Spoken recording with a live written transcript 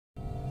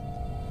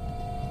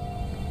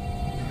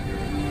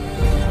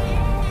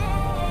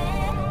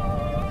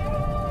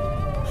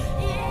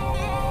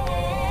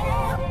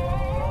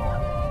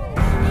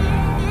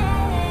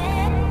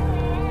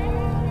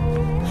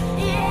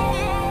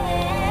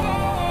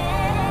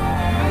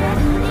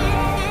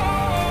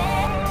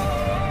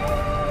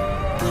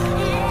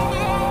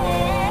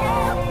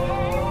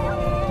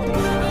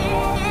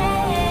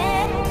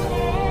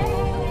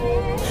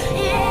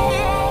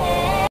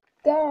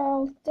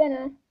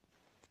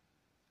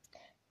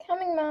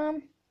Coming,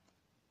 Mom.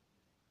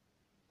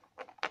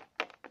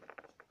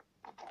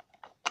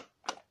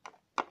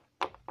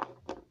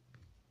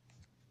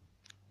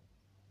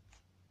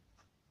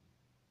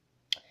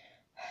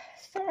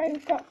 Sorry,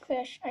 we've got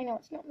fish. I know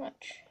it's not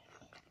much.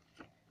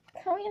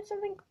 Can't we have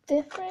something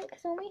different?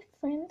 Because all my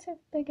friends have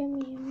bigger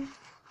meals.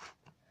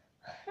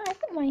 I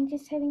don't mind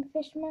just having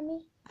fish,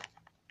 Mommy.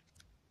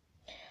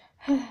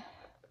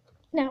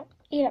 Now,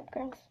 eat up,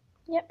 girls.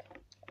 Yep.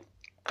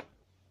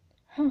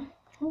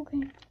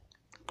 Okay.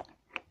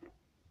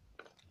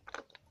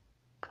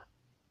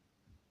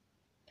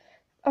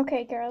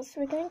 Okay, girls,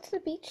 we're going to the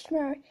beach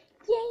tomorrow.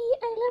 Yay,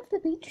 I love the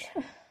beach.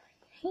 I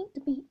hate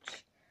the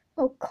beach.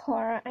 Oh,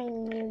 Cora, I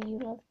knew you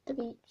loved the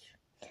beach.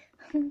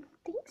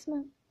 Thanks,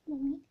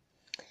 Mommy.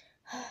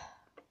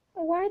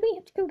 Why do we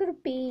have to go to the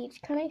beach?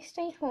 Can I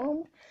stay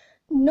home?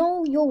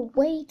 No, you're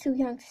way too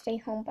young to stay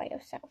home by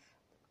yourself.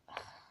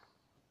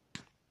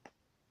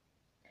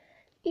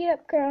 Eat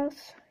up,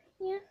 girls.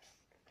 Yeah.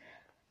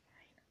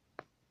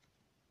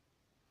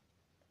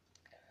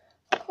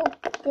 Oh,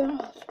 girls,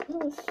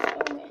 that was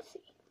so messy.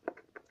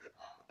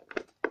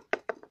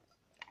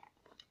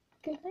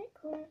 Good night,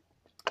 Cora.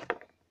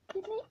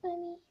 Good night,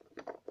 Mommy.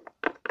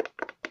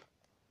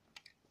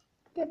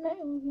 Good night,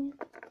 Olivia.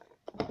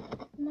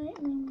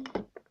 Night, Mommy.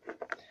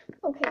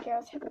 Okay,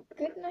 girls, have a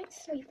good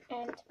night's sleep,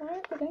 and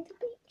tomorrow we're going to the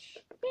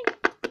beach. Yay!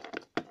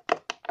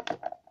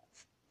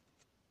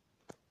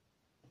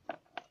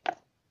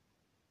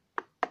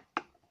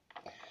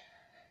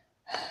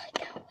 I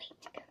can't wait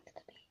to go to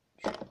the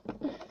beach.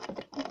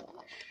 I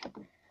wish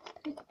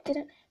that I didn't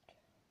have to.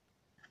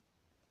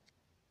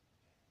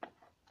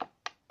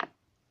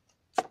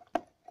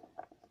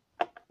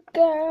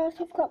 Girls,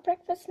 we've got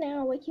breakfast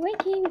now. Wakey,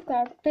 wakey, we've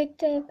got a big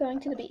day of going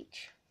to the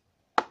beach.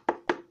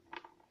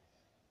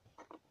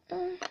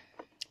 Yay,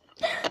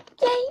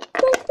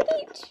 going to the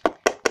beach!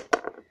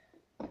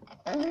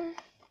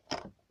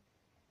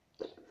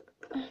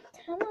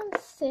 Come on,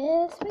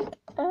 sis, wake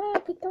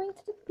up. We're going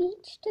to the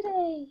beach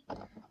today.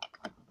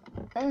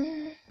 I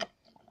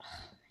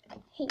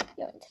hate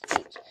going to the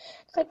beach.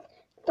 It's like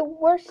the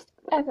worst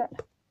ever.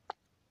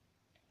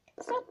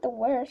 It's not the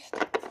worst.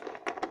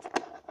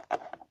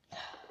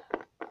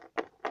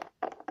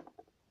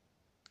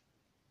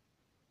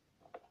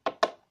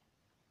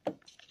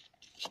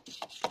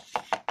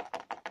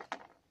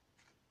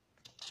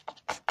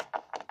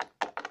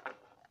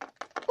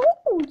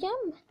 Ooh,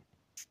 yum.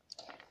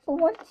 For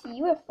once,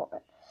 you are for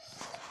it.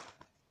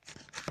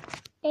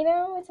 You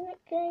know, isn't it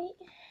great?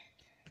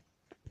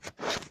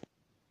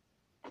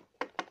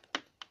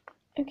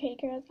 Okay,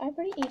 girls, I've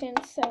already eaten,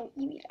 so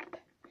you eat up.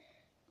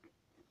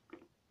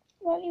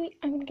 While you eat,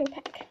 I'm gonna go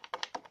pack.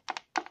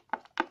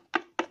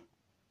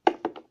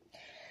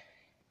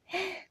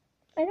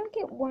 I don't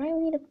get why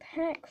we need a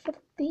pack for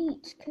the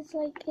beach, cause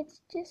like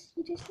it's just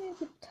you just need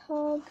the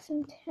togs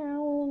and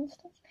towel and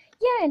stuff.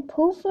 Yeah, and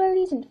pool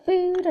floaties and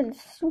food and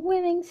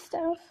swimming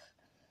stuff.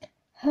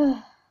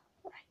 Right.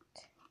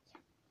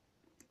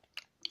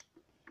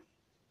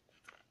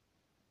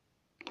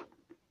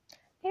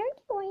 I don't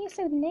get why you're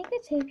so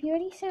negative. You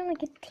already sound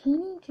like a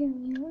teenager.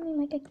 You know, I mean,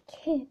 like a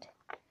kid.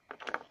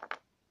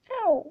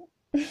 Ow.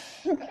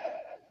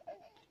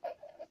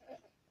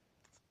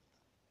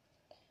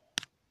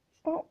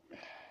 Oh.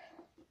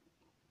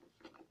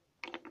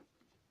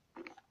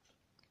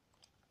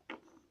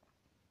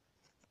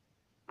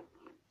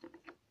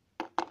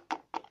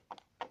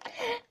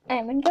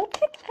 I'm gonna go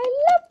pick. I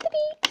love the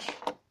beach.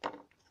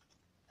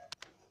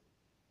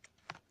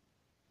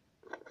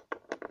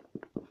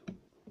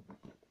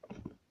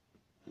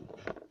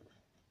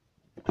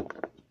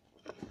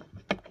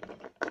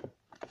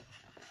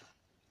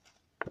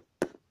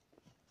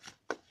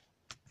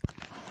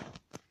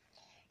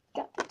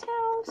 Got the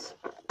towels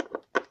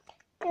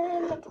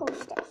and the pool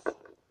stuff.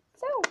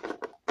 So,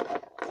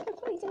 let's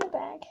put these in the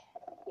bag.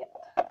 Yep.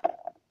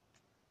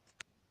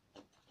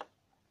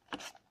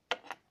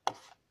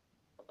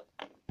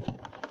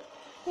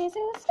 Here's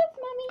all the stuff,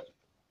 Mommy.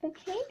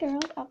 Okay,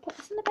 girls, I'll put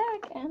this in the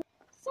bag and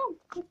so,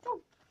 let's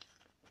go.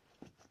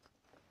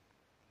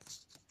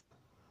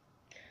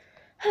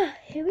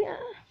 Here we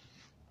are.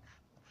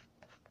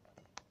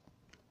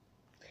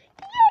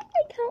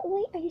 I can't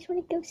wait. I just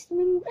want to go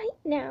swimming right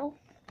now.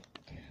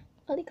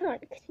 Well, you can't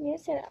because you need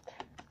to set up.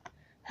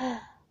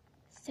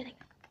 Setting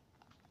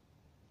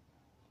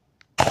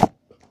up.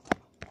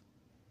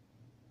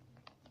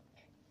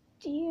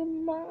 Do you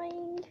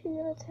mind who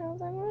the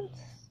towels I want?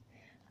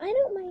 I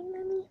don't mind,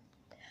 Mommy.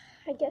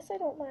 I guess I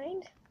don't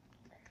mind.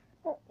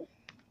 Oh.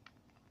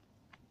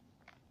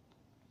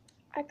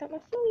 I got my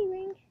floaty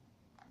ring.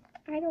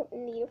 I don't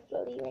need a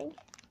floaty ring.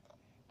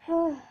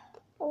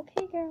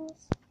 Okay,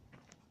 girls.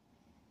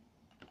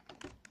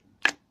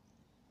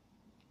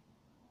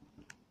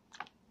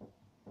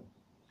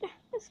 Yeah,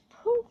 let's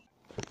pool.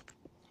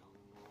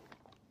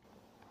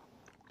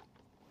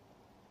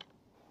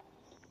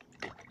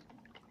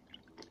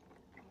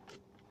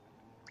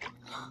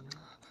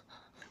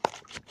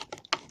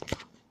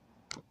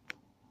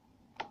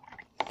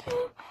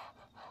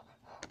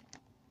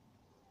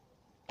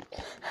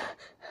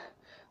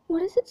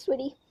 What is it,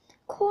 sweetie?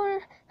 Cora,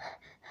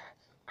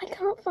 I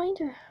can't find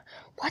her.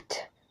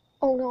 What?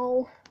 Oh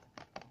no.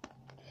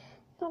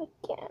 Not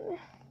again.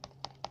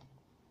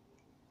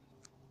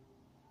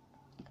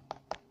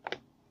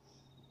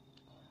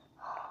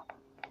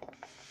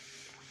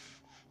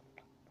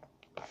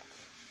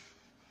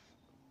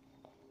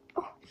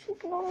 Oh, she's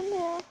not in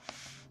there.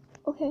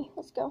 Okay,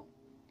 let's go.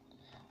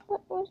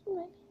 Where's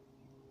my...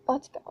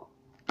 Let's go.